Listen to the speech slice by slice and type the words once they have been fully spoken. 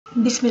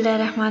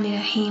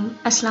Bismillahirrahmanirrahim.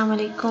 Assalamu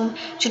alaikum.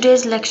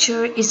 Today's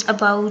lecture is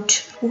about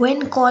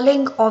when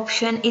calling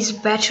option is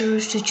better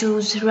to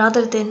choose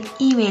rather than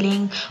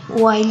emailing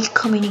while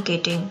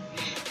communicating.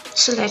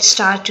 So let's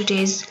start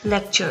today's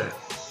lecture.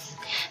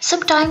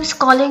 Sometimes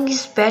calling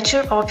is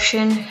better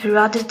option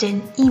rather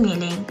than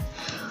emailing.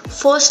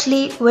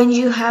 Firstly, when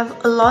you have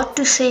a lot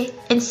to say,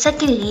 and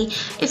secondly,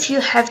 if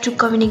you have to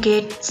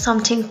communicate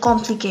something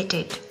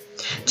complicated.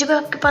 जब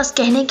आपके पास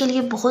कहने के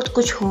लिए बहुत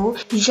कुछ हो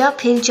या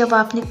फिर जब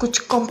आपने कुछ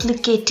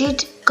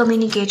कॉम्प्लिकेटेड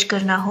कम्युनिकेट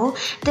करना हो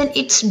then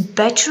it's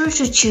better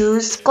to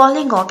choose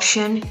calling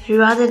option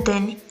rather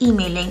than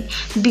emailing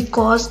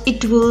because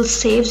it will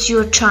saves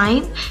your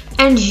time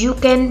and you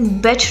can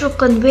better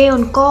convey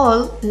on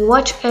call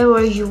whatever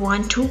you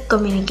want to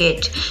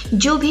communicate.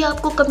 जो भी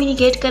आपको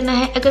कम्युनिकेट करना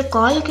है अगर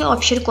call के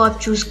option को आप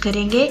choose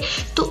करेंगे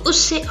तो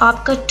उससे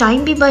आपका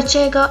टाइम भी बच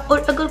जाएगा और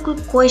अगर कोई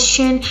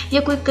क्वेश्चन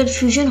या कोई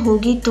कन्फ्यूजन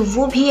होगी तो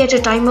वो भी at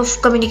a time of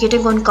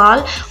communicating on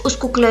call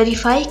उसको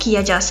क्लैरिफाई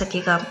किया जा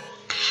सकेगा.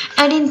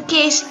 And in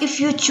case if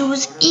you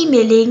choose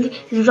emailing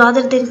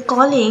rather than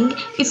calling,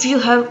 if you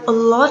have a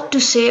lot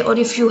to say or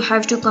if you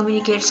have to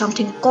communicate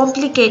something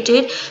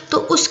complicated, तो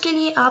उसके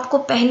लिए आपको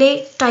पहले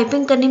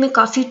typing करने में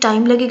काफ़ी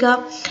टाइम लगेगा.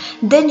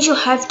 Then you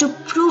have to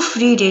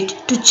proofread it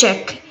to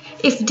check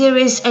if there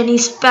is any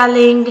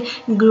spelling,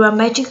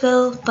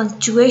 grammatical,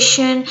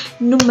 punctuation,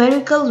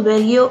 numerical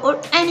value or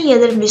any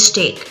other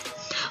mistake.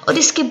 और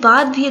इसके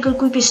बाद भी अगर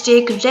कोई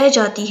मिस्टेक रह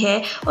जाती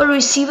है और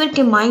रिसीवर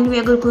के माइंड में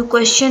अगर कोई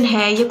क्वेश्चन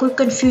है या कोई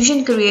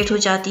कन्फ्यूजन क्रिएट हो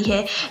जाती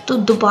है तो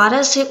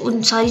दोबारा से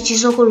उन सारी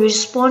चीज़ों को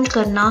रिस्पॉन्ड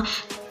करना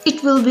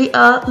it will be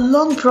a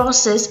long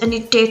process and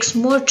it takes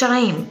more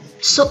time.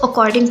 So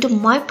according to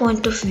my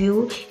point of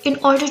view, in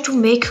order to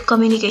make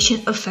communication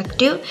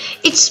effective,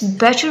 it's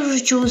better to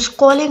choose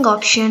calling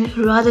option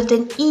rather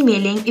than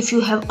emailing if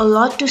you have a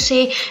lot to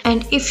say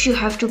and if you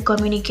have to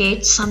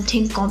communicate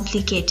something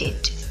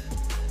complicated.